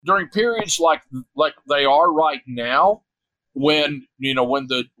during periods like they are right now, when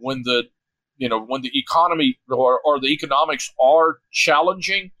the economy or the economics are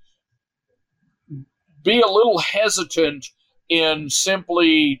challenging, be a little hesitant in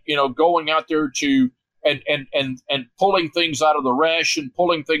simply going out there to and pulling things out of the ration,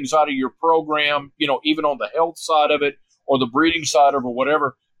 pulling things out of your program, even on the health side of it or the breeding side of it or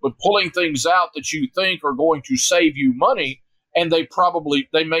whatever, but pulling things out that you think are going to save you money. And they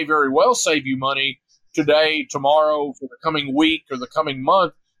may very well save you money today, tomorrow, for the coming week or the coming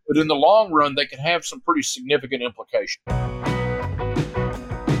month. But in the long run, they can have some pretty significant implications.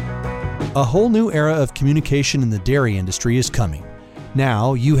 A whole new era of communication in the dairy industry is coming.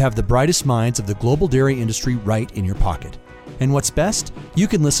 Now you have the brightest minds of the global dairy industry right in your pocket. And what's best? You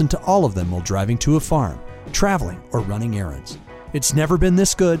can listen to all of them while driving to a farm, traveling, or running errands. It's never been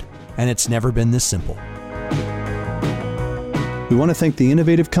this good, and it's never been this simple. We want to thank the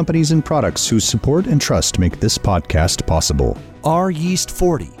innovative companies and products whose support and trust make this podcast possible. R-Yeast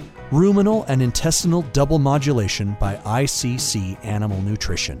 40, Ruminal and Intestinal Double Modulation by ICC Animal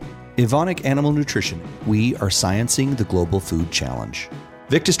Nutrition. Evonik Animal Nutrition, we are sciencing the global food challenge.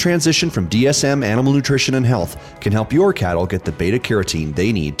 Victus transition from DSM Animal Nutrition and Health can help your cattle get the beta-carotene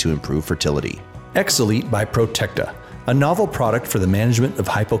they need to improve fertility. Exelite by Protecta, a novel product for the management of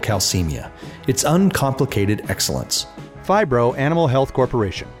hypocalcemia. It's uncomplicated excellence. Fibro Animal Health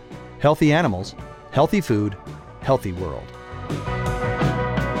Corporation. Healthy animals, healthy food, healthy world.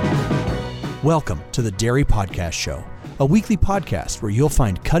 Welcome to the Dairy Podcast Show, a weekly podcast where you'll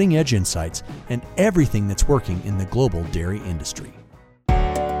find cutting-edge insights and everything that's working in the global dairy industry.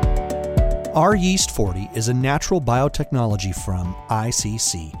 R-Yeast 40 is a natural biotechnology from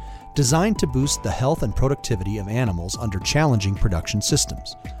ICC designed to boost the health and productivity of animals under challenging production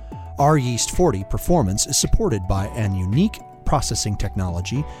systems. R-Yeast 40 performance is supported by an unique processing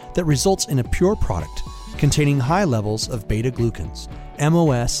technology that results in a pure product containing high levels of beta-glucans,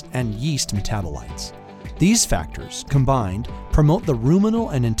 MOS, and yeast metabolites. These factors, combined, promote the ruminal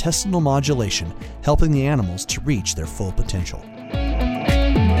and intestinal modulation, helping the animals to reach their full potential.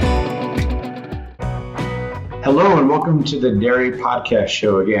 Hello and welcome to the Dairy Podcast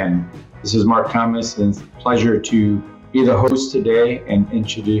Show again. This is Mark Thomas, and it's a pleasure to be the host today and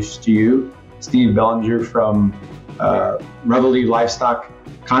introduce to you Steve Blezinger from Reveille Livestock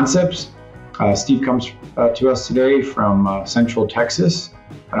Concepts. Steve comes to us today from Central Texas.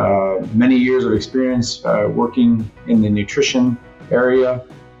 Many years of experience working in the nutrition area,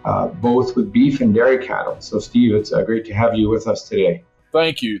 both with beef and dairy cattle. So Steve, it's great to have you with us today.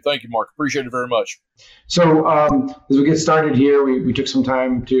 Thank you, Mark. Appreciate it very much. So as we get started here, we took some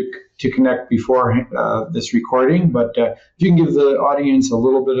time to connect before this recording, but if you can give the audience a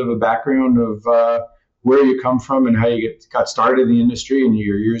little bit of a background of where you come from and how you got started in the industry and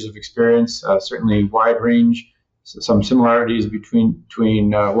your years of experience, certainly wide range, some similarities between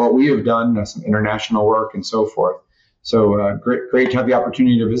what we have done, some international work and so forth. So great to have the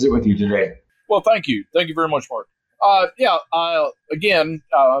opportunity to visit with you today. Well, thank you. Thank you very much, Mark.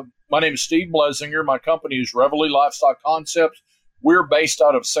 My name is Steve Blezinger. My company is Reveille Livestock Concepts. We're based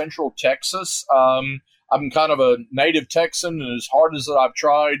out of Central Texas. I'm kind of a native Texan, and as hard as I've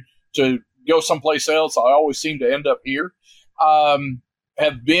tried to go someplace else, I always seem to end up here.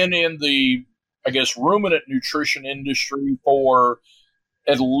 Have been in the, ruminant nutrition industry for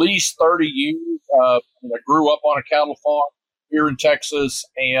at least 30 years. I grew up on a cattle farm here in Texas,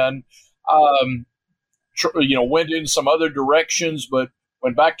 and went in some other directions, but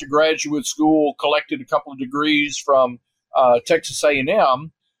went back to graduate school, collected a couple of degrees from Texas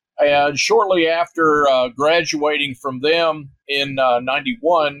A&M, and shortly after graduating from them in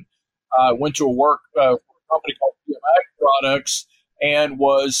 91, went to work for a company called Ag Products, and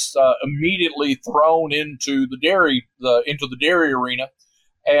was immediately thrown into the dairy arena.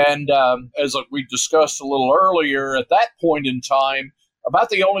 And as we discussed a little earlier, at that point in time, about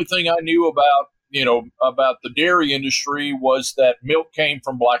the only thing I knew about the dairy industry was that milk came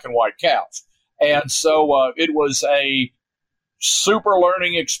from black and white cows. And so it was a super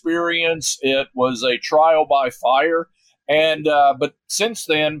learning experience. It was a trial by fire. And but since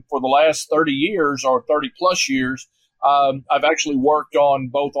then, for the last 30 years or 30 plus years, I've actually worked on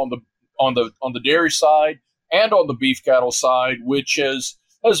both on the dairy side and on the beef cattle side, which has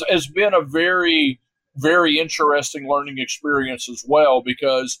been a very, very interesting learning experience as well,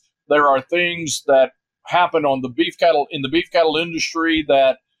 because there are things that happen in the beef cattle industry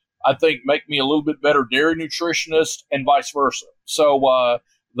that I think make me a little bit better dairy nutritionist, and vice versa. So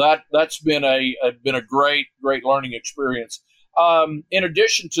that's been a great learning experience. In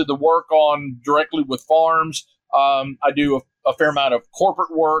addition to the work on directly with farms, I do a fair amount of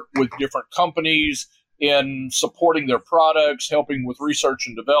corporate work with different companies in supporting their products, helping with research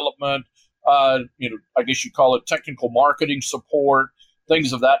and development. I guess you call it technical marketing support,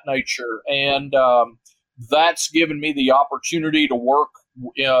 things of that nature, and that's given me the opportunity to work,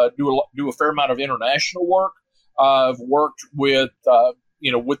 do a fair amount of international work. I've worked with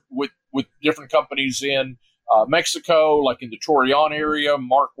different companies in Mexico, like in the Torreon area,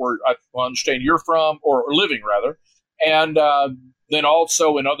 Mark, where I understand you're from, or living rather, and then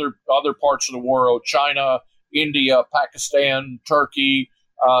also in other parts of the world, China, India, Pakistan, Turkey,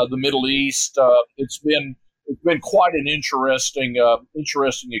 the Middle East. It's been quite an interesting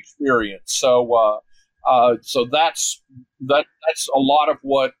experience. So that's a lot of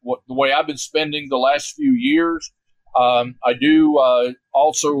what the way I've been spending the last few years. I do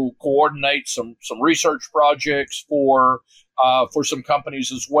also coordinate some research projects for some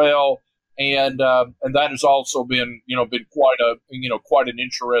companies as well, and that has also been quite an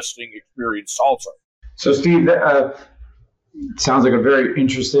interesting experience also. So Steve, sounds like a very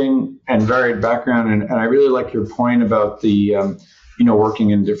interesting and varied background, and I really like your point about the working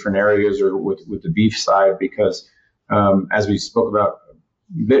in different areas or with the beef side, because as we spoke about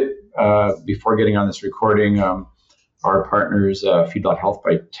a bit before getting on this recording, our partners, Feedlot Health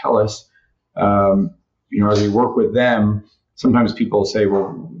by TELUS, as we work with them, sometimes people say,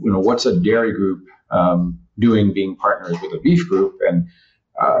 well, what's a dairy group doing being partners with a beef group? And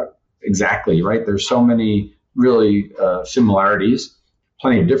exactly, right? There's so many really similarities,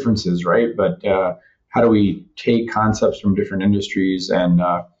 plenty of differences, right? But how do we take concepts from different industries and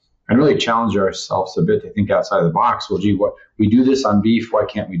really challenge ourselves a bit to think outside the box? Well, gee, what we do this on beef, why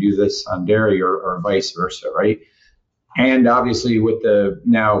can't we do this on dairy, or vice versa, right? And obviously, with the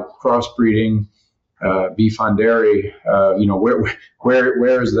now crossbreeding beef on dairy,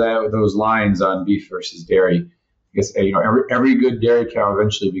 where is those lines on beef versus dairy? I guess every good dairy cow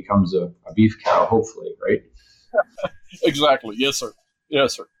eventually becomes a beef cow, hopefully, right? Exactly. Yes, sir.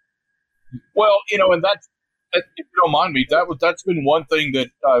 Yes, sir. Well, and that, if you don't mind me, that's been one thing that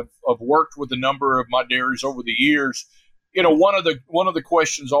I've worked with a number of my dairies over the years. One of the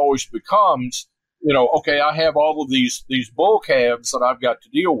questions always becomes, okay, I have all of these bull calves that I've got to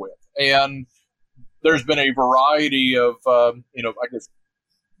deal with, and there's been a variety of I guess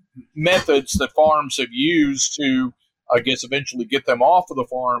methods that farms have used to, I guess, eventually get them off of the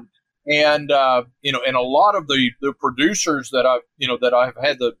farm. And and a lot of the producers that I've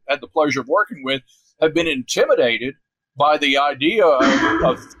had the pleasure of working with have been intimidated by the idea of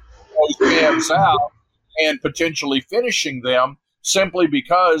those calves out and potentially finishing them, simply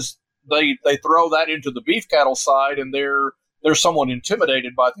because they throw that into the beef cattle side, and they're somewhat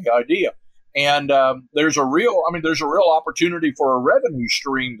intimidated by the idea. And there's a real opportunity for a revenue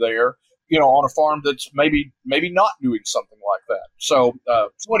stream there, on a farm that's maybe not doing something like that. So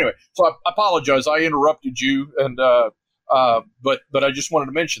anyway, so I apologize, I interrupted you, and but I just wanted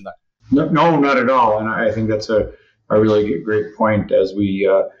to mention that. No, not at all. And I think that's a really great point as we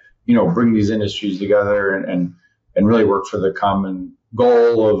bring these industries together and really work for the common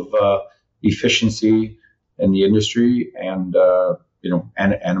goal of efficiency in the industry and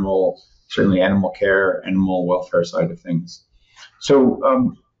animal care, animal welfare side of things.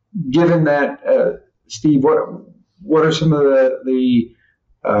 So given that, Steve, what are some of the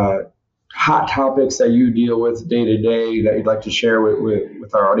hot topics that you deal with day to day that you'd like to share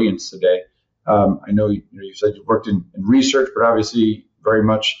with our audience today? I know you said you worked in research, but obviously very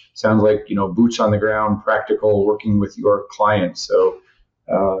much sounds like boots on the ground, practical, working with your clients. So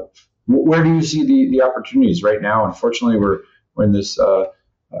where do you see the opportunities right now? Unfortunately, we're in this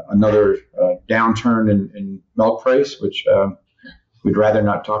another downturn in milk price, which we'd rather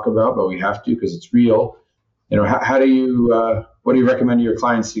not talk about, but we have to because it's real. How do you what do you recommend to your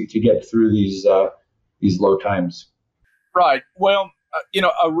clients to get through these low times? Right. Well,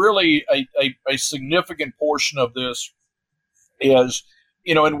 a significant portion of this is,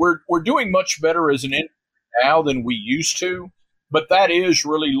 and we're doing much better as an industry now than we used to, but that is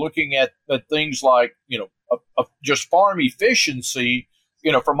really looking at things like, just farm efficiency.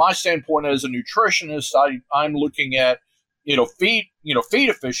 From my standpoint as a nutritionist, I'm looking at, feed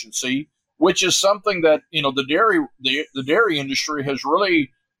efficiency, which is something that, the dairy industry has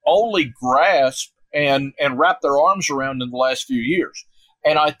really only grasped and wrapped their arms around in the last few years.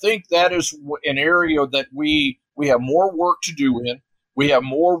 And I think that is an area that we have more work to do in. We have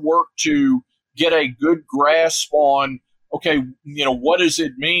more work to get a good grasp on, okay, what does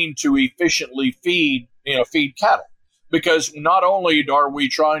it mean to efficiently feed cattle? Because not only are we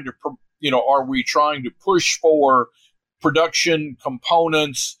trying to push for production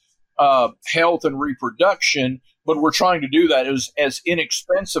components, health and reproduction, but we're trying to do that as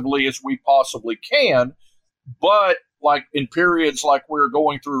inexpensively as we possibly can. But like in periods like we're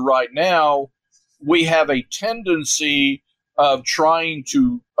going through right now, we have a tendency of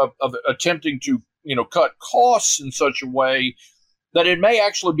attempting to, cut costs in such a way that it may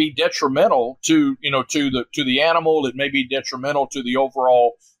actually be detrimental to the animal. It may be detrimental to the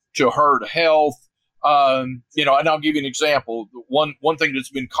overall, to herd health. And I'll give you an example. One thing that's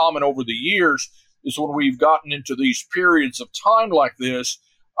been common over the years is when we've gotten into these periods of time like this,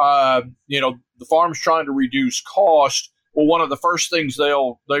 the farm's trying to reduce cost. Well, one of the first things they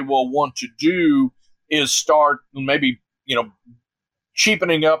will want to do is start maybe,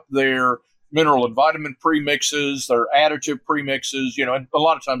 cheapening up their mineral and vitamin premixes, their additive premixes, and a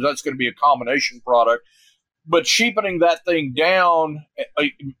lot of times that's going to be a combination product, but cheapening that thing down,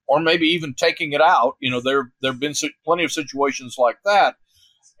 or maybe even taking it out. There've been plenty of situations like that.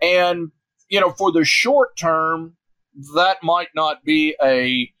 And, for the short term, that might not be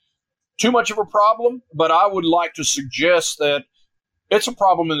too much of a problem, but I would like to suggest that it's a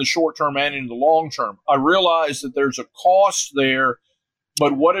problem in the short term and in the long term. I realize that there's a cost there,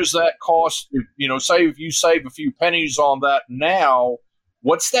 but what does that cost? Say if you save a few pennies on that now,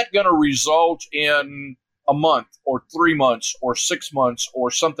 what's that going to result in a month or 3 months or 6 months or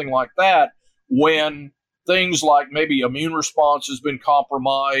something like that, when things like maybe immune response has been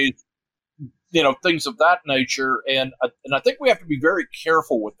compromised, things of that nature. And I think we have to be very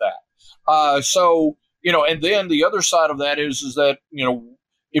careful with that. And then the other side of that is that,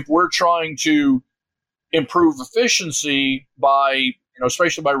 if we're trying to improve efficiency by,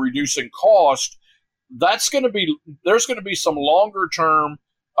 especially by reducing cost, there's going to be some longer term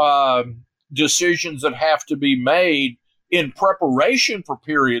decisions that have to be made in preparation for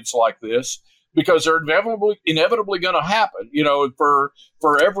periods like this, because they're inevitably going to happen.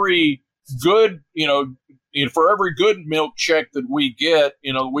 For every good, for every good milk check that we get,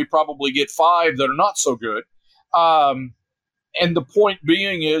 we probably get 5 that are not so good. And the point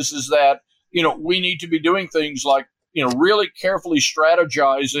being is that, we need to be doing things like, really carefully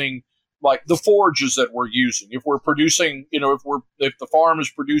strategizing, like the forages that we're using. If we're producing, if the farm is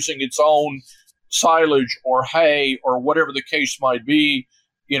producing its own silage or hay or whatever the case might be,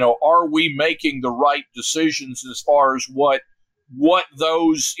 are we making the right decisions as far as what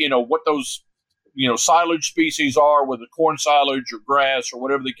those silage species are, whether corn silage or grass or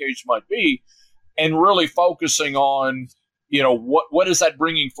whatever the case might be, and really focusing on, what is that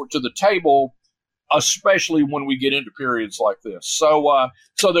bringing to the table, especially when we get into periods like this. So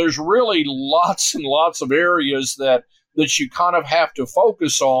there's really lots and lots of areas that you kind of have to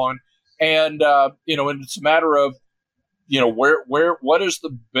focus on, and and it's a matter of, what is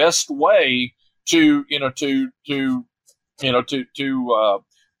the best way to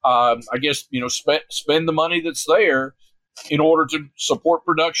I guess, spend the money that's there in order to support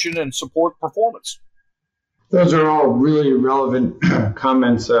production and support performance. Those are all really relevant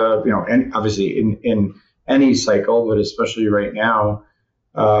comments, and obviously in any cycle, but especially right now.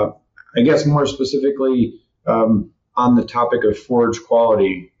 I guess more specifically on the topic of forage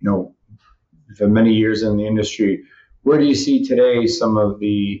quality, for many years in the industry, where do you see today some of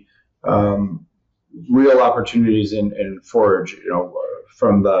the real opportunities in forage,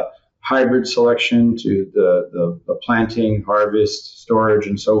 from the hybrid selection to the planting, harvest, storage,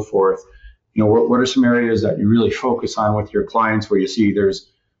 and so forth? What are some areas that you really focus on with your clients where you see there's,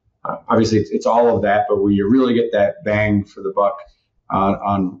 obviously it's all of that, but where you really get that bang for the buck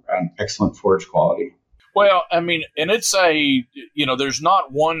on excellent forage quality? Well, I mean, and it's there's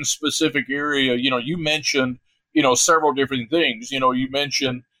not one specific area. You mentioned, several different things. You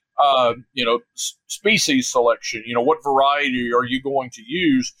mentioned, species selection. What variety are you going to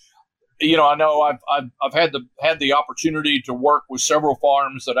use? I know I've had the opportunity to work with several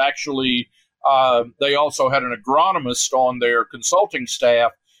farms that actually they also had an agronomist on their consulting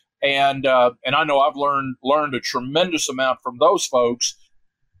staff, and I know I've learned a tremendous amount from those folks.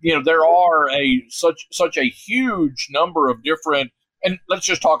 There are such a huge number of different, and let's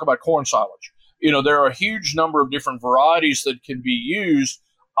just talk about corn silage. There are a huge number of different varieties that can be used.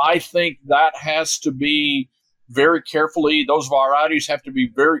 I think that has to be very carefully, those varieties have to be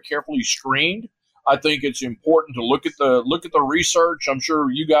very carefully screened. I think it's important to look at the research. I'm sure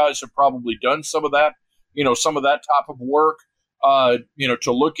you guys have probably done some of that, some of that type of work,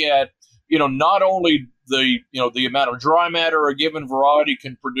 to look at, not only the amount of dry matter a given variety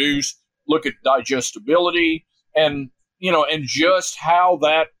can produce, look at digestibility and just how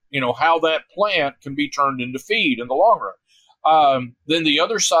that plant can be turned into feed in the long run. Then the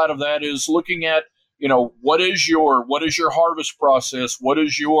other side of that is looking at, what is your harvest process? What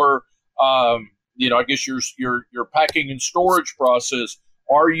is your, I guess your packing and storage process.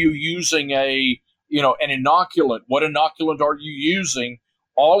 Are you using an inoculant? What inoculant are you using?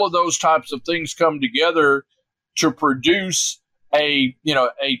 All of those types of things come together to produce a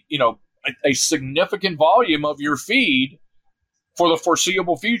significant volume of your feed for the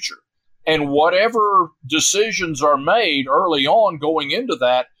foreseeable future. And whatever decisions are made early on going into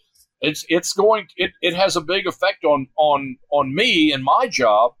that, it has a big effect on me and my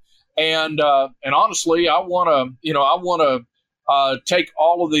job. And honestly, I want to take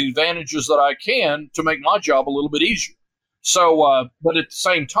all of the advantages that I can to make my job a little bit easier. So, but at the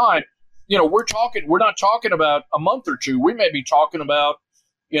same time, we're not talking about a month or two. We may be talking about,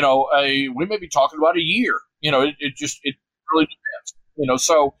 a year. It really depends.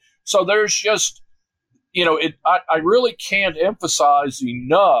 So there's just, I really can't emphasize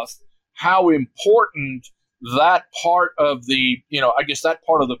enough how important that part of the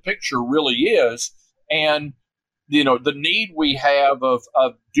picture really is. And, the need we have of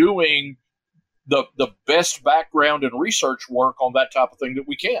doing the best background and research work on that type of thing that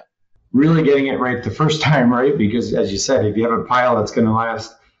we can. Really getting it right the first time, right? Because as you said, if you have a pile that's going to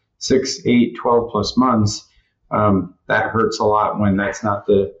last 6, 8, 12 plus months, that hurts a lot when that's not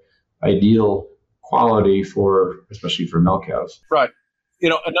the ideal quality especially for milk cows. Right.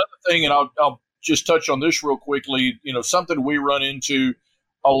 Another thing, and I'll just touch on this real quickly, something we run into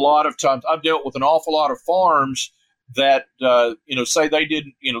a lot of times. I've dealt with an awful lot of farms that, say they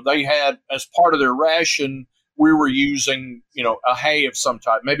didn't, they had as part of their ration, we were using, a hay of some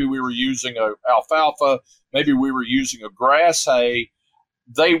type. Maybe we were using a alfalfa. Maybe we were using a grass hay.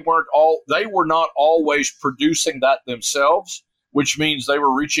 They were not always producing that themselves, which means they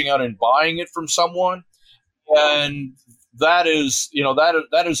were reaching out and buying it from someone. And that is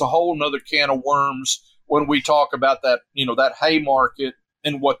a whole nother can of worms when we talk about that, that hay market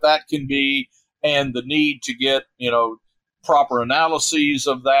and what that can be, and the need to get, proper analyses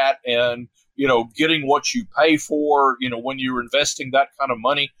of that, and, getting what you pay for, when you're investing that kind of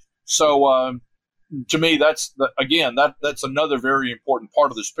money. So, to me, that's another very important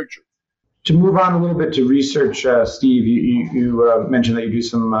part of this picture. To move on a little bit to research, Steve, you mentioned that you do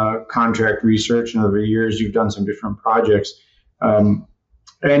some contract research, and over the years you've done some different projects.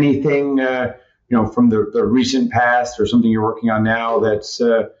 Anything, from the recent past or something you're working on now that's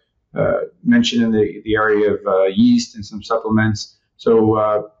mentioned in the area of yeast and some supplements?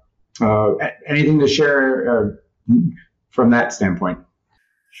 So anything to share from that standpoint?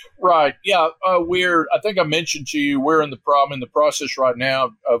 Right. Yeah. I think I mentioned to you, we're in the process right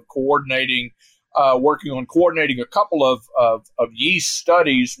now of working on coordinating a couple of yeast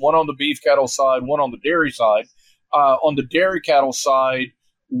studies, one on the beef cattle side, one on the dairy side. On the dairy cattle side,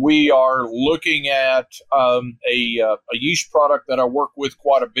 we are looking at a yeast product that I work with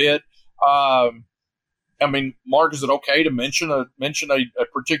quite a bit. Mark, is it okay to mention a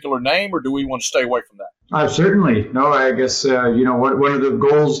particular name, or do we want to stay away from that? Certainly. No, I guess, one of the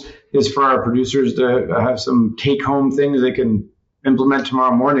goals is for our producers to have some take-home things they can implement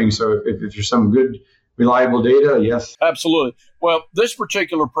tomorrow morning. So if there's some good, reliable data, yes. Absolutely. Well, this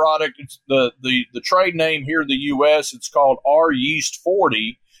particular product, it's the trade name here in the U.S., it's called R Yeast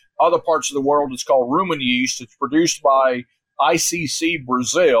 40. Other parts of the world, it's called rumen yeast. It's produced by ICC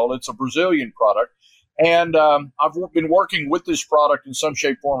Brazil. It's a Brazilian product. And I've been working with this product in some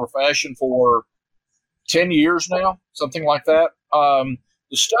shape, form, or fashion for 10 years now, something like that. The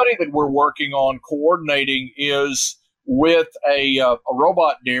study that we're working on coordinating is with a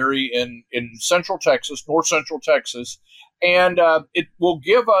robot dairy in central Texas, north central Texas. And it will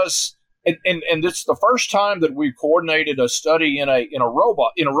give us, and it's the first time that we've coordinated a study in a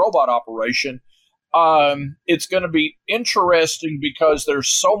robot operation. It's going to be interesting because there's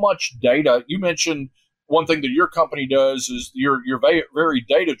so much data. You mentioned one thing that your company does is you're very, very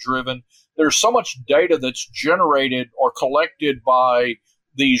data driven. There's so much data that's generated or collected by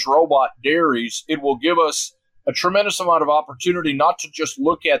these robot dairies. It will give us a tremendous amount of opportunity not to just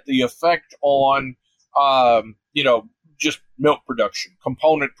look at the effect on, just milk production,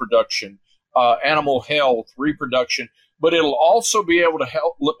 component production, animal health, reproduction, but it'll also be able to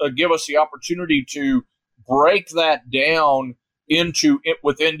help give us the opportunity to break that down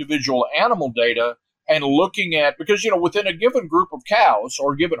with individual animal data. And looking at, because, within a given group of cows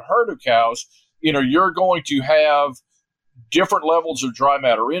or a given herd of cows, you're going to have different levels of dry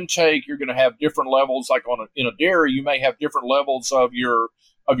matter intake. You're going to have different levels, like in a dairy, you may have different levels of your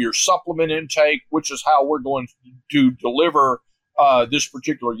supplement intake, which is how we're going to deliver this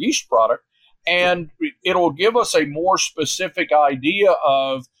particular yeast product. And it'll give us a more specific idea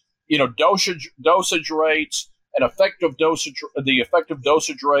of, dosage rates and the effective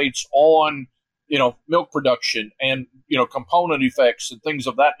dosage rates on milk production and, component effects and things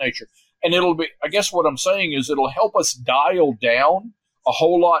of that nature. And I guess what I'm saying is it'll help us dial down a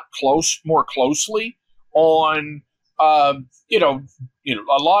whole lot more closely on, a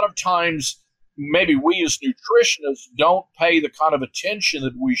lot of times maybe we as nutritionists don't pay the kind of attention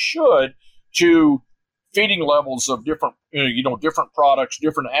that we should to feeding levels of different products,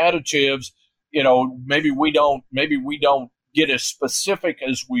 different additives. Maybe we don't get as specific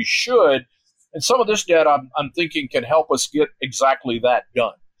as we should. And some of this data I'm thinking can help us get exactly that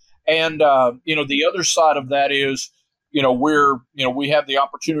done. And, the other side of that is, we have the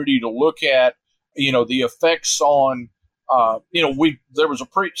opportunity to look at, the effects on, there was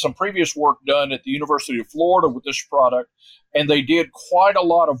some previous work done at the University of Florida with this product, and they did quite a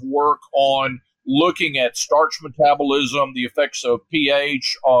lot of work on looking at starch metabolism, the effects of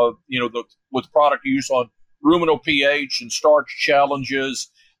pH, with product use on ruminal pH and starch challenges,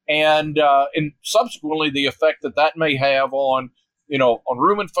 and subsequently the effect that may have on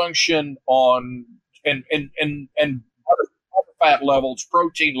rumen function, on and fat levels,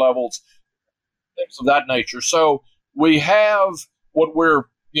 protein levels, things of that nature. So we have what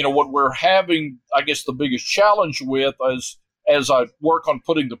we're having, I guess, the biggest challenge with as I work on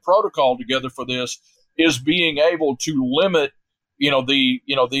putting the protocol together for this is being able to limit,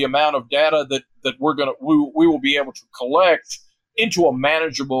 the amount of data that we will be able to collect into a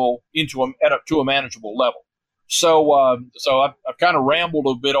manageable level. So I've kind of rambled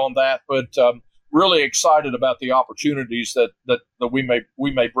a bit on that, but really excited about the opportunities that we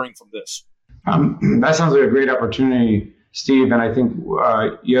may bring from this. That sounds like a great opportunity, Steve. And I think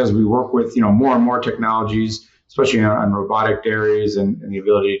as we work with more and more technologies, especially on robotic dairies and the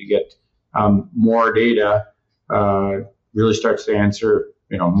ability to get more data, really starts to answer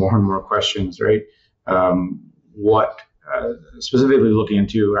more and more questions, right? What specifically looking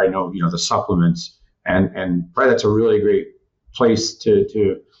into, I know the supplements, and probably that's a really great place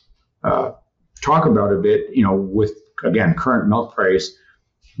to talk about a bit. With again current milk price,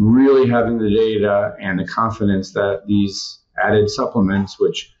 really having the data and the confidence that these added supplements,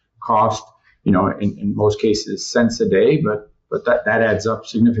 which cost in most cases cents a day, but that adds up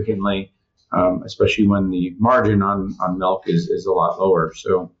significantly, especially when the margin on milk is a lot lower.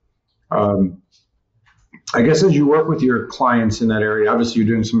 So I guess as you work with your clients in that area, obviously you're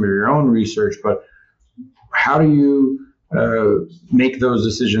doing some of your own research, but how do you make those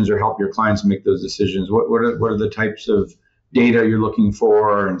decisions or help your clients make those decisions? What are the types of data you're looking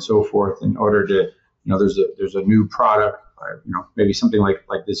for and so forth in order to, there's a new product, maybe something like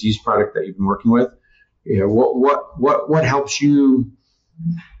this yeast product that you've been working with. What helps you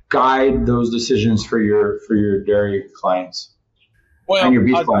guide those decisions for your dairy clients? Well, and your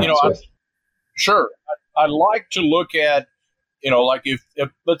beef clients. Sure. I like to look at, like if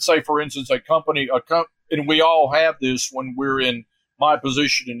let's say, for instance, a company, and we all have this when we're in my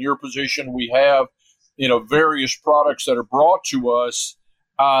position, in your position, we have, various products that are brought to us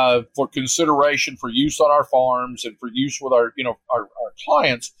for consideration for use on our farms and for use with our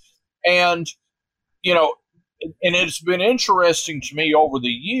clients. And, and it's been interesting to me over the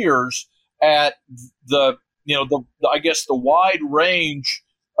years at the I guess the wide range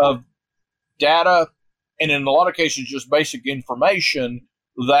of data, and in a lot of cases, just basic information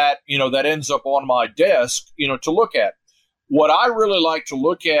that ends up on my desk, to look at. What I really like to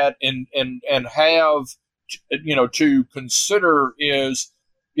look at and have, to consider is,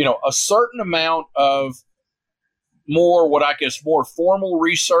 a certain amount of more formal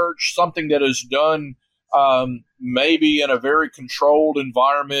research, something that is done maybe in a very controlled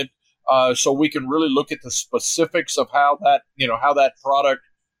environment, so we can really look at the specifics of how that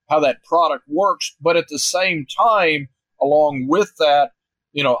product works. But at the same time, along with that,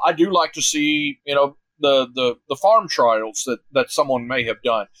 I do like to see, the farm trials that someone may have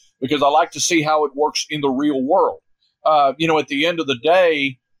done, because I like to see how it works in the real world. At the end of the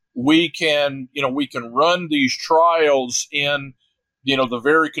day, we can run these trials in, the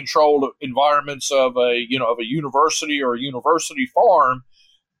very controlled environments of a university or a university farm,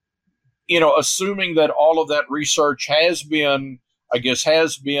 assuming that all of that research has been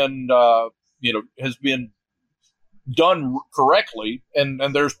done correctly, and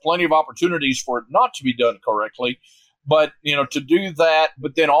there's plenty of opportunities for it not to be done correctly. But to do that,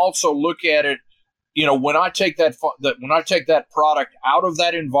 but then also look at it, when I take that product out of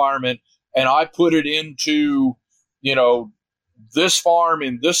that environment and I put it into, this farm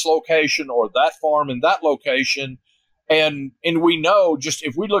in this location or that farm in that location, and we know, just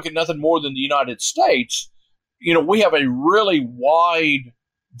if we look at nothing more than the United States, we have a really wide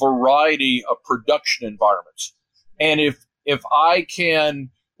variety of production environments. And if I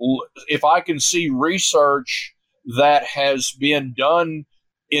can if I can see research that has been done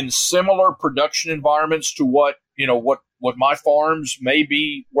in similar production environments to what my farms may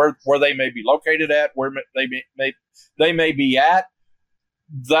be, where they may be located at, where they may be at,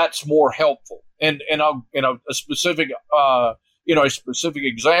 that's more helpful. And a specific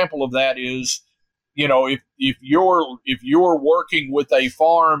example of that is, if you're working with a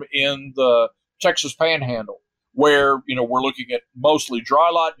farm in the Texas Panhandle, where we're looking at mostly dry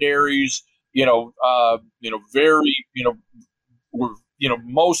lot dairies,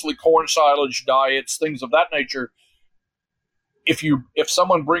 mostly corn silage diets, things of that nature. If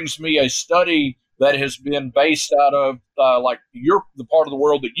someone brings me a study that has been based out of the part of the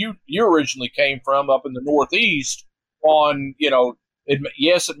world that you originally came from, up in the Northeast, on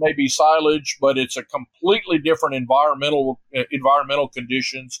it may be silage, but it's a completely different environmental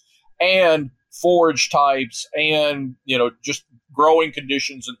conditions and forage types, and just growing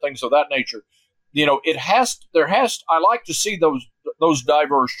conditions and things of that nature. I like to see those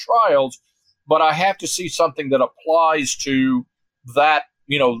diverse trials, but I have to see something that applies to that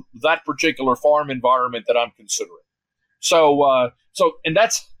particular farm environment that I'm considering. So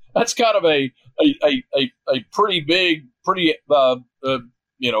that's kind of a pretty big, I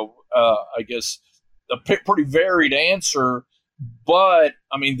guess a pretty varied answer. But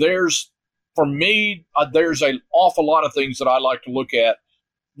I mean, there's an awful lot of things that I like to look at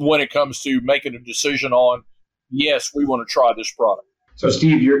when it comes to making a decision on, yes, we want to try this product. So,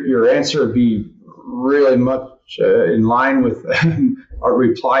 Steve, your answer would be really much in line with our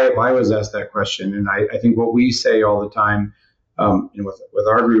reply if I was asked that question. And I think what we say all the time, with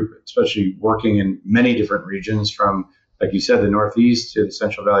our group, especially working in many different regions, from, like you said, the Northeast to the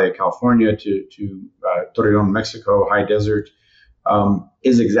Central Valley of California to Torreon, Mexico, high desert,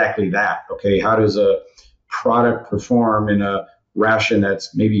 is exactly that. Okay, how does a product perform in a ration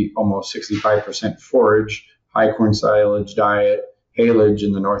that's maybe almost 65% forage, high corn silage diet, haylage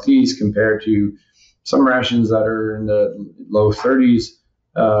in the Northeast, compared to some rations that are in the low 30s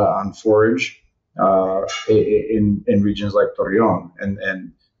on forage in regions like Torreon,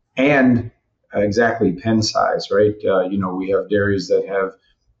 and exactly pen size, right? We have dairies that have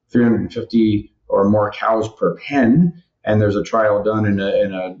 350 or more cows per pen, and there's a trial done in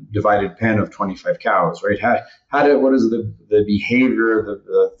a divided pen of 25 cows, right? What is the behavior,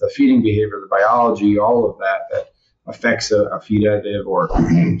 the feeding behavior, the biology, all of that affects a feed additive or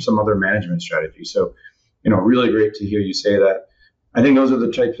some other management strategy. So, really great to hear you say that. I think those are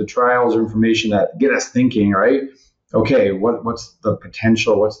the types of trials or information that get us thinking, right? Okay, what's the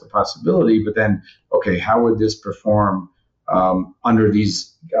potential? What's the possibility? But then, okay, how would this perform under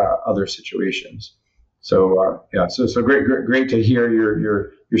these other situations? So so great to hear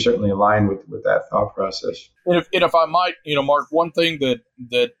you're certainly aligned with that thought process. And if I might, Mark, one thing that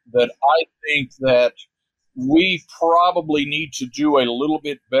I think that we probably need to do a little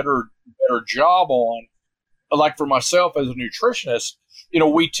bit better job on, like for myself as a nutritionist,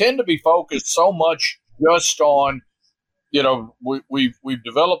 we tend to be focused so much just on, we've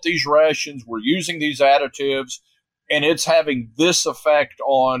developed these rations, we're using these additives, and it's having this effect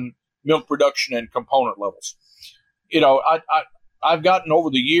on milk production and component levels. I've gotten over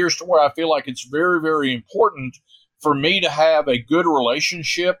the years to where I feel like it's very, very important for me to have a good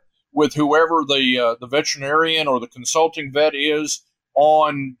relationship with whoever the veterinarian or the consulting vet is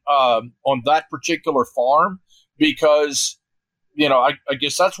on that particular farm, because I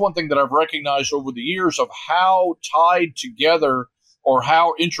guess that's one thing that I've recognized over the years of how tied together or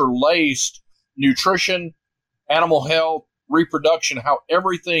how interlaced nutrition, animal health, reproduction, how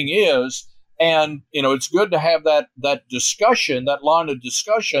everything is. And it's good to have that discussion, that line of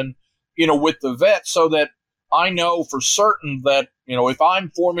discussion, with the vet, so that I know for certain that if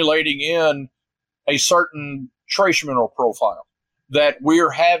I'm formulating in a certain trace mineral profile, that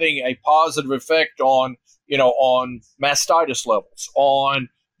we're having a positive effect on mastitis levels, on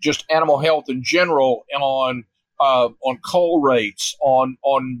just animal health in general, and on cull rates, on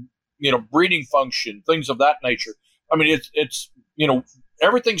breeding function, things of that nature. I mean, it's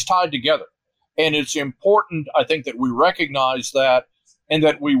everything's tied together, and it's important, I think, that we recognize that, and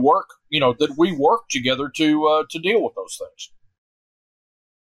that we work together to deal with those things.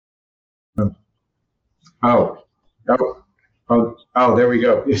 Oh, there we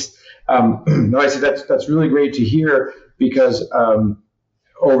go. Yes. No, I said that's really great to hear, because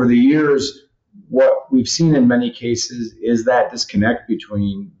over the years, what we've seen in many cases is that disconnect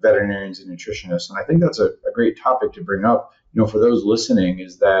between veterinarians and nutritionists. And I think that's a great topic to bring up, for those listening,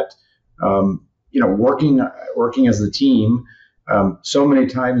 is that, working as a team, so many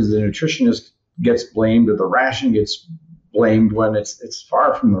times the nutritionist gets blamed, or the ration gets blamed when it's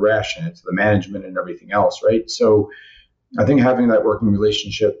far from the ration. It's the management and everything else, right? So I think having that working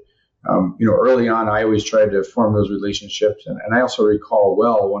relationship, early on, I always tried to form those relationships. And I also recall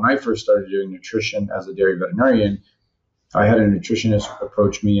well, when I first started doing nutrition as a dairy veterinarian, I had a nutritionist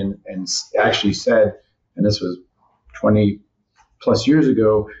approach me and actually said, and this was 20 plus years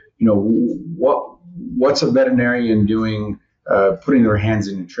ago, what's a veterinarian doing, putting their hands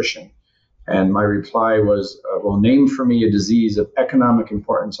in nutrition? And my reply was, name for me a disease of economic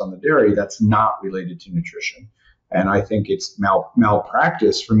importance on the dairy that's not related to nutrition. And I think it's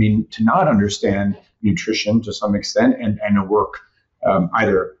malpractice for me to not understand nutrition to some extent and to work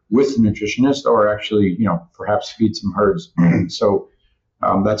either with a nutritionist or actually, perhaps feed some herds. So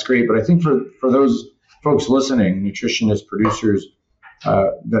that's great. But I think for those folks listening, nutritionists, producers,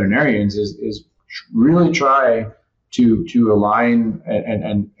 veterinarians, is really try to align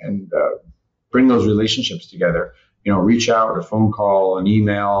and bring those relationships together. Reach out, a phone call, an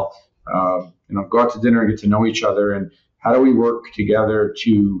email. Go out to dinner and get to know each other. And how do we work together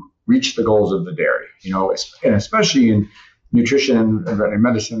to reach the goals of the dairy? And especially in nutrition and veterinary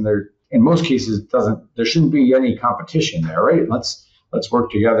medicine, in most cases there shouldn't be any competition there, right? Let's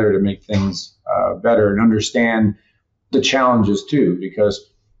work together to make things better and understand the challenges too,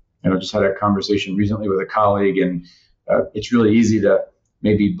 because just had a conversation recently with a colleague, and it's really easy to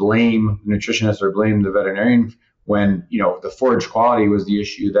maybe blame the nutritionist or blame the veterinarian when the forage quality was the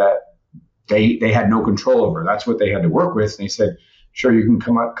issue that they had no control over. That's what they had to work with. And they said, sure, you can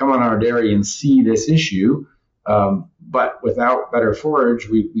come on our dairy and see this issue, but without better forage,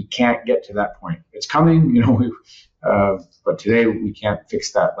 we can't get to that point. It's coming, but today we can't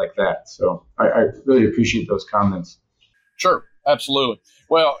fix that like that. So I really appreciate those comments. Sure, absolutely.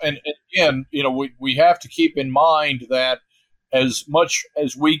 Well, and again, we have to keep in mind that as much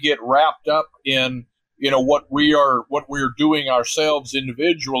as we get wrapped up in what we're doing ourselves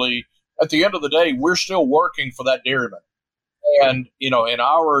individually, at the end of the day, we're still working for that dairyman. And and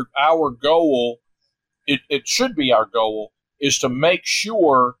our goal, it should be our goal, is to make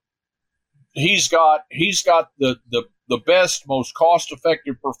sure he's got the best, most cost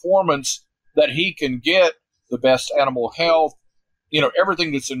effective performance that he can get, the best animal health,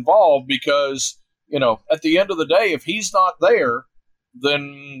 everything that's involved, because at the end of the day, if he's not there,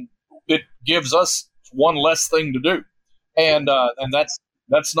 then it gives us one less thing to do, and that's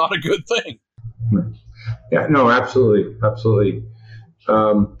not a good thing. Yeah, no, absolutely.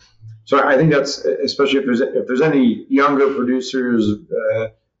 So I think that's, especially if there's any younger producers,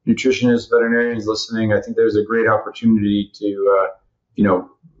 nutritionists, veterinarians listening, I think there's a great opportunity to,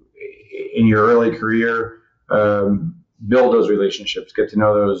 in your early career, build those relationships, get to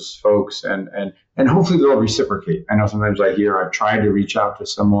know those folks, and hopefully they'll reciprocate. I know sometimes I've tried to reach out to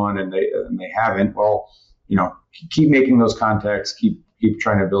someone and they haven't. Well, keep making those contacts, keep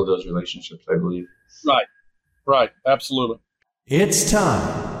trying to build those relationships, I believe. Right. Absolutely. It's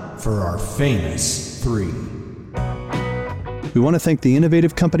time for our famous three. We want to thank the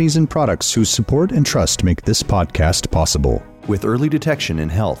innovative companies and products whose support and trust make this podcast possible. With early detection in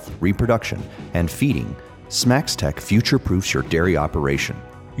health, reproduction, and feeding, SmaxTech future-proofs your dairy operation.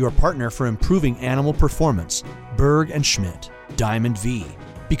 Your partner for improving animal performance, Berg & Schmidt, Diamond V.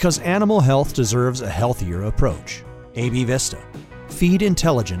 Because animal health deserves a healthier approach. AB Vista. Feed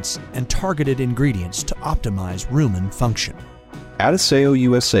intelligence and targeted ingredients to optimize rumen function. Adiseo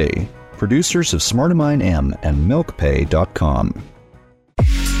USA, producers of Smartamine M and MilkPay.com.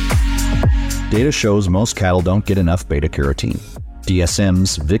 Data shows most cattle don't get enough beta-carotene.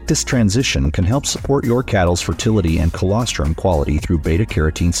 DSM's Victus Transition can help support your cattle's fertility and colostrum quality through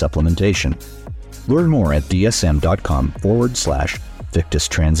beta-carotene supplementation. Learn more at dsm.com/Victus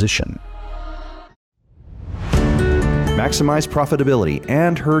Transition. Maximize profitability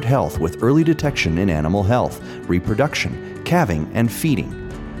and herd health with early detection in animal health, reproduction, calving, and feeding.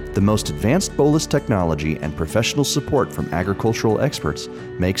 The most advanced bolus technology and professional support from agricultural experts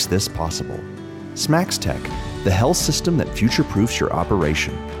makes this possible. SmaxTech, the health system that future-proofs your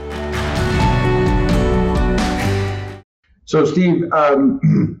operation. So, Steve, a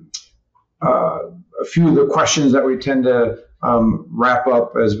few of the questions that we tend to wrap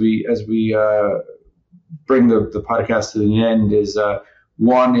up as we bring the podcast to the end is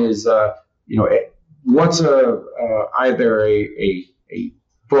one is what's either a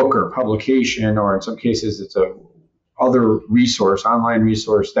book or publication, or in some cases it's a other resource, online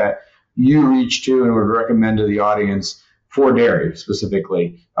resource that you reach to and would recommend to the audience for dairy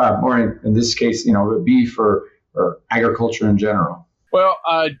specifically, or in this case, beef or agriculture in general? Well,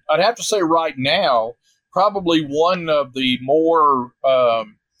 I'd have to say right now, probably one of the more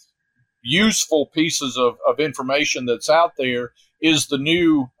useful pieces of information that's out there is the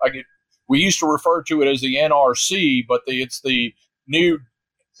new, we used to refer to it as the NRC, but it's the new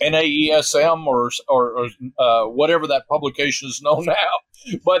NAESM or whatever that publication is known now.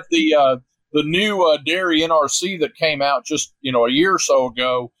 But the new dairy NRC that came out just a year or so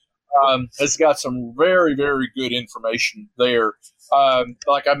ago has got some very, very good information there.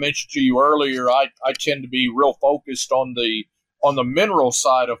 Like I mentioned to you earlier, I tend to be real focused on the mineral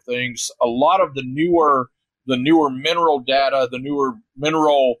side of things. A lot of the newer mineral data, the newer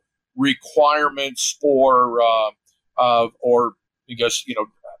mineral requirements for or I guess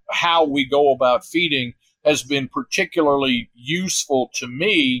how we go about feeding has been particularly useful to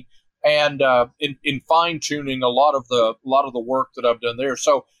me, and in fine tuning a lot of the work that I've done there.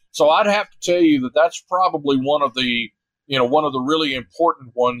 So I'd have to tell you that that's probably one of the really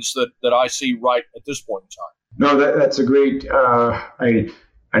important ones that I see right at this point in time. No, that's a great. I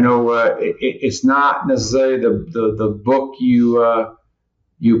know it's not necessarily the book you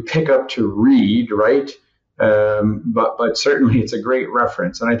pick up to read, right? But certainly it's a great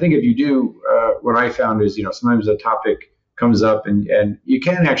reference. And I think if you do, what I found is sometimes a topic comes up and you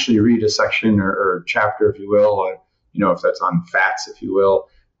can actually read a section or chapter, if you will, if that's on fats, if you will.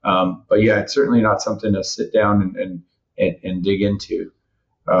 But yeah, it's certainly not something to sit down and dig into.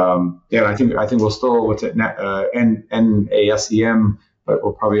 I think we'll still NASEM, but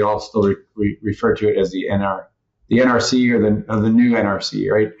we'll probably all still refer to it as the NRC or the new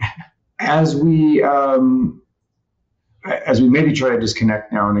NRC, right? As we maybe try to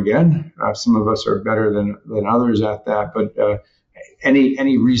disconnect now and again, some of us are better than others at that. But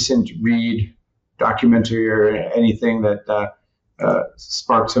any recent read, documentary, or anything that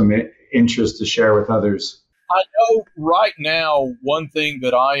sparked some interest to share with others? I know right now one thing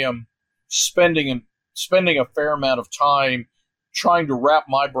that I am spending a fair amount of time trying to wrap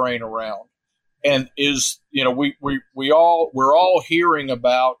my brain around, and is we're all hearing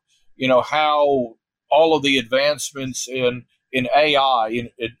about how all of the advancements in AI,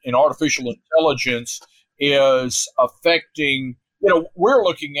 in artificial intelligence, is affecting. We're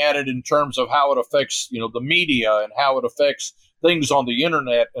looking at it in terms of how it affects the media and how it affects things on the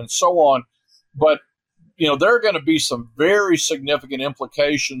internet and so on, but there are going to be some very significant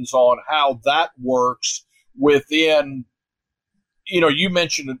implications on how that works within. You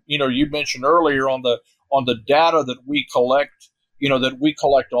mentioned earlier on the data that we collect,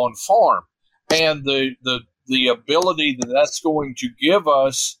 on farm, and the ability that's going to give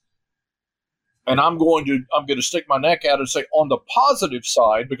us. And I'm going to stick my neck out and say on the positive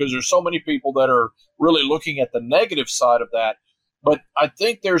side, because there's so many people that are really looking at the negative side of that. But I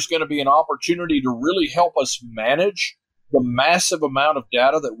think there's going to be an opportunity to really help us manage the massive amount of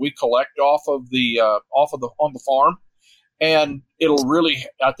data that we collect on the farm, and it'll really,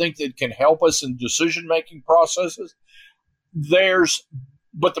 I think, it can help us in decision making processes.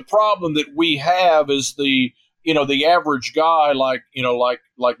 But the problem that we have is the average guy like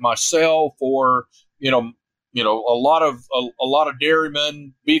myself, or a lot of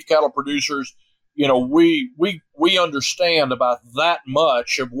dairymen, beef cattle producers. We understand about that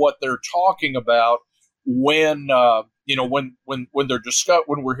much of what they're talking about when we're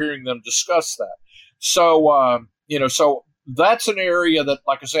hearing them discuss that. So so that's an area that,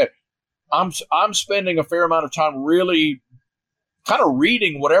 like I said, I'm spending a fair amount of time really kind of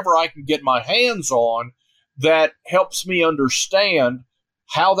reading whatever I can get my hands on that helps me understand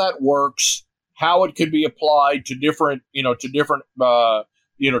how that works, how it could be applied to different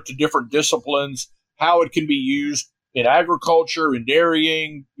disciplines, how it can be used in agriculture, in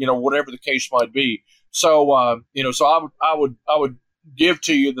dairying, whatever the case might be. So, so I would give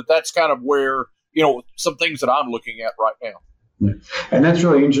to you that that's kind of where, some things that I'm looking at right now. And that's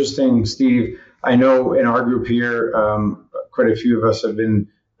really interesting, Steve. I know in our group here, quite a few of us have been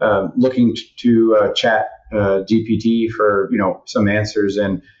looking to chat GPT for, some answers.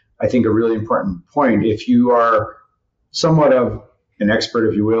 And I think a really important point, if you are somewhat of an expert,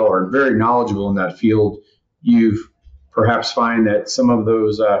 if you will, or very knowledgeable in that field, you perhaps find that some of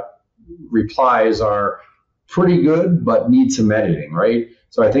those replies are pretty good, but need some editing, right?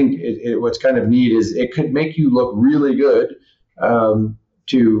 So I think what's kind of neat is it could make you look really good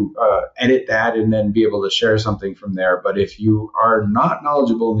to edit that and then be able to share something from there. But if you are not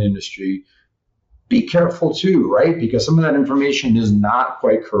knowledgeable in the industry, be careful too, right? Because some of that information is not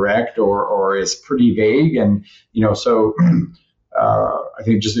quite correct or is pretty vague. And, so I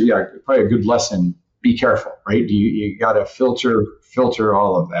think probably a good lesson, be careful, right? You got to filter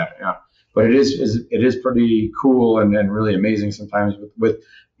all of that. Yeah. But it is pretty cool and really amazing sometimes with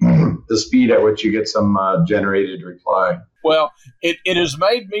the speed at which you get some generated reply. Well, it has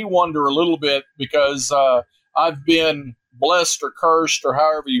made me wonder a little bit because I've been blessed or cursed or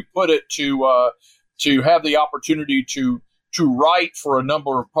however you put it to have the opportunity to write for a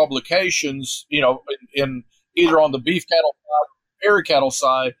number of publications, in either on the beef cattle side or dairy cattle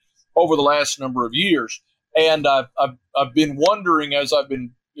side over the last number of years. And I've been wondering as I've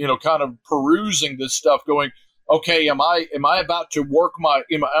been, kind of perusing this stuff going, okay, am I about to work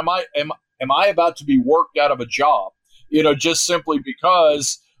am I about to be worked out of a job? Just simply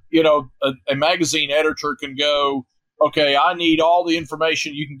because, a magazine editor can go, okay, I need all the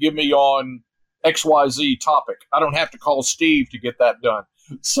information you can give me on XYZ topic. I don't have to call Steve to get that done.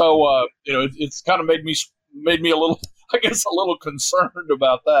 So, it's kind of made me a little, I guess, a little concerned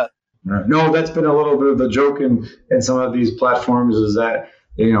about that. No, that's been a little bit of the joke in some of these platforms is that,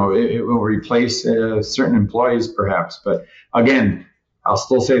 it will replace certain employees perhaps. But again, I'll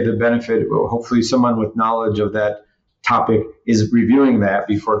still say the benefit, hopefully someone with knowledge of that topic is reviewing that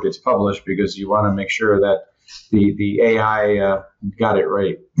before it gets published, because you want to make sure that the AI got it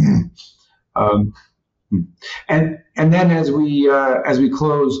right. And then as we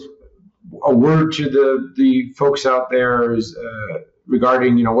close, a word to the folks out there is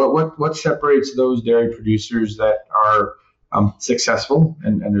regarding what separates those dairy producers that are successful,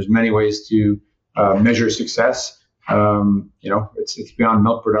 and there's many ways to measure success. It's beyond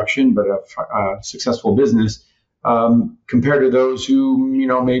milk production, but a successful business compared to those who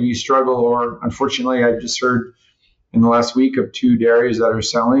maybe struggle, or unfortunately, I just heard in the last week of 2 dairies that are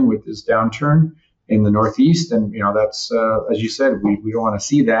selling with this downturn in the Northeast, and that's as you said, we don't want to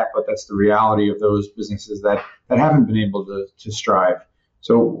see that, but that's the reality of those businesses that haven't been able to strive.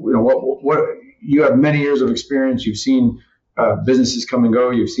 So what you have many years of experience, you've seen businesses come and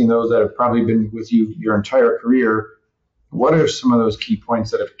go, you've seen those that have probably been with you your entire career. What are some of those key points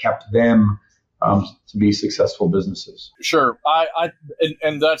that have kept them to be successful businesses? Sure,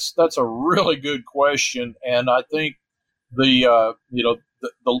 and that's a really good question, and I think the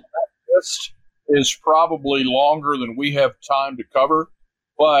list is probably longer than we have time to cover,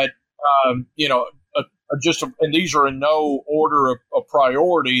 but and these are in no order of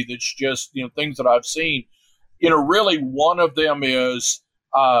priority. That's just things that I've seen. Really, one of them is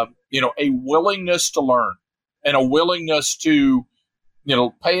a willingness to learn and a willingness to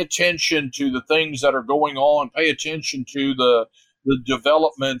pay attention to the things that are going on, pay attention to the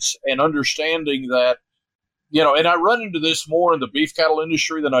developments, and understanding that, and I run into this more in the beef cattle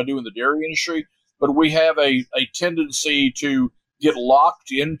industry than I do in the dairy industry, but we have a tendency to get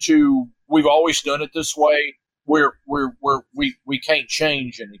locked into, we've always done it this way, where we can't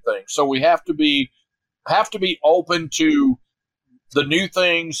change anything. So we have to be open to the new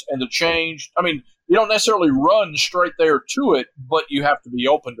things and the change. I mean, you don't necessarily run straight there to it, but you have to be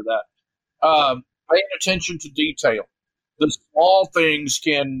open to that. Paying attention to detail. The small things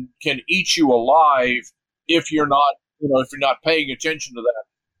can eat you alive if you're not paying attention to that.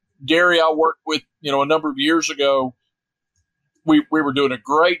 Dairy I worked with, a number of years ago, we were doing a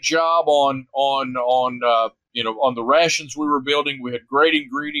great job on the rations we were building. We had great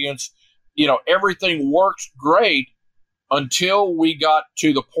ingredients. Everything worked great until we got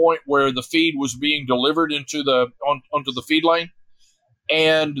to the point where the feed was being delivered onto the feed lane,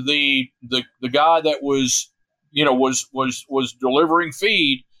 and the guy that was delivering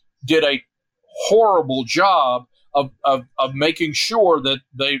feed did a horrible job of making sure that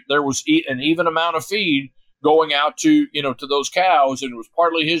there was an even amount of feed going out to those cows, and it was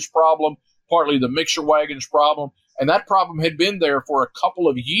partly his problem, partly the mixer wagon's problem, and that problem had been there for a couple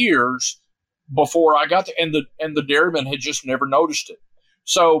of years before I got to, and the dairyman had just never noticed it.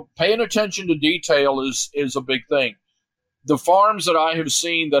 So paying attention to detail is a big thing. The farms that I have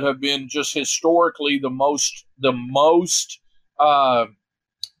seen that have been just historically the most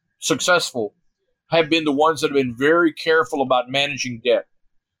successful have been the ones that have been very careful about managing debt,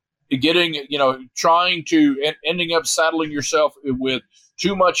 ending up saddling yourself with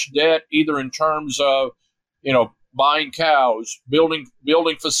too much debt, either in terms of, buying cows, building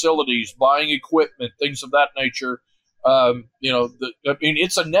facilities, buying equipment, things of that nature.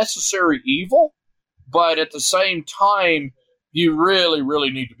 It's a necessary evil, but at the same time, you really, really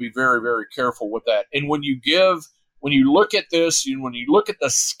need to be very, very careful with that. And when you look at this, when you look at the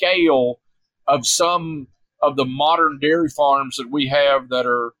scale of some of the modern dairy farms that we have that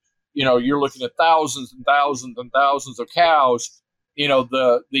are, you're looking at thousands and thousands and thousands of cows,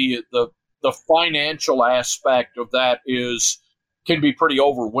 the financial aspect of that can be pretty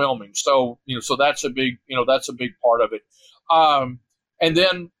overwhelming. So, so that's a big part of it. And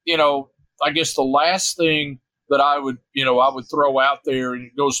then, I guess the last thing that I would throw out there, and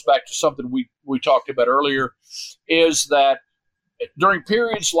it goes back to something we talked about earlier, is that during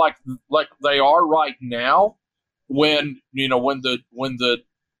periods like they are right now, when the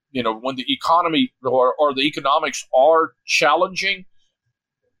economy or the economics are challenging,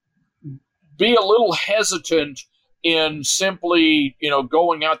 be a little hesitant in simply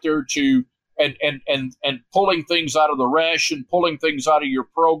going out there to and pulling things out of the ration, pulling things out of your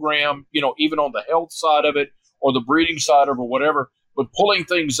program, even on the health side of it or the breeding side of it or whatever, but pulling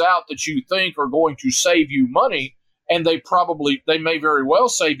things out that you think are going to save you money. And they may very well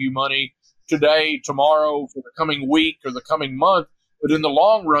save you money today, tomorrow, for the coming week or the coming month. But in the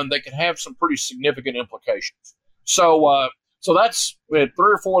long run, they can have some pretty significant implications. So that's 3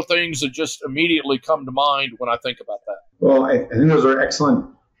 or 4 things that just immediately come to mind when I think about that. Well, I think those are excellent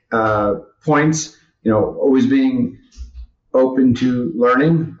points. Always being open to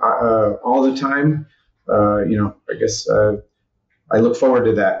learning all the time. I guess I look forward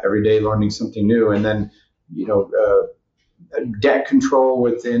to that every day, learning something new. And then, debt control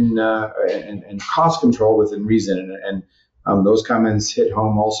within and cost control within reason. And those comments hit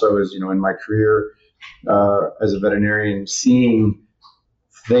home also as, in my career as a veterinarian, seeing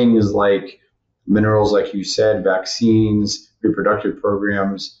things like minerals, like you said, vaccines, reproductive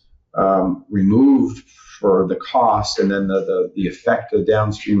programs removed for the cost, and then the effect, the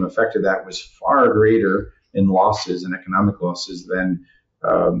downstream effect of that was far greater in losses and economic losses than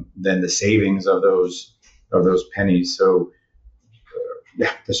the savings of those pennies. So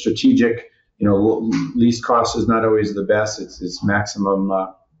the strategic, least cost is not always the best. It's maximum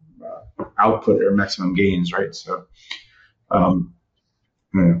output or maximum gains, right? So,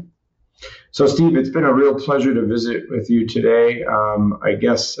 yeah. So, Steve, it's been a real pleasure to visit with you today. I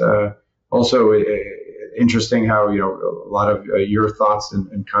guess also interesting how a lot of your thoughts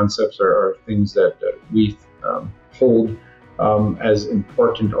and concepts are things that we hold as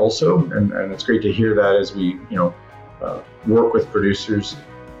important also, and it's great to hear that as we work with producers,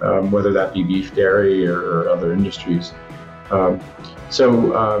 whether that be beef, dairy, or other industries.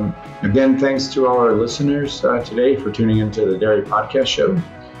 So again, thanks to all our listeners today for tuning into the Dairy Podcast Show.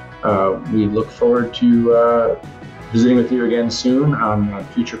 We look forward to visiting with you again soon on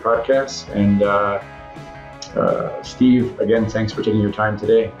future podcasts. And Steve, again, thanks for taking your time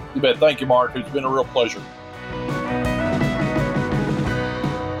today. You bet. Thank you, Mark. It's been a real pleasure.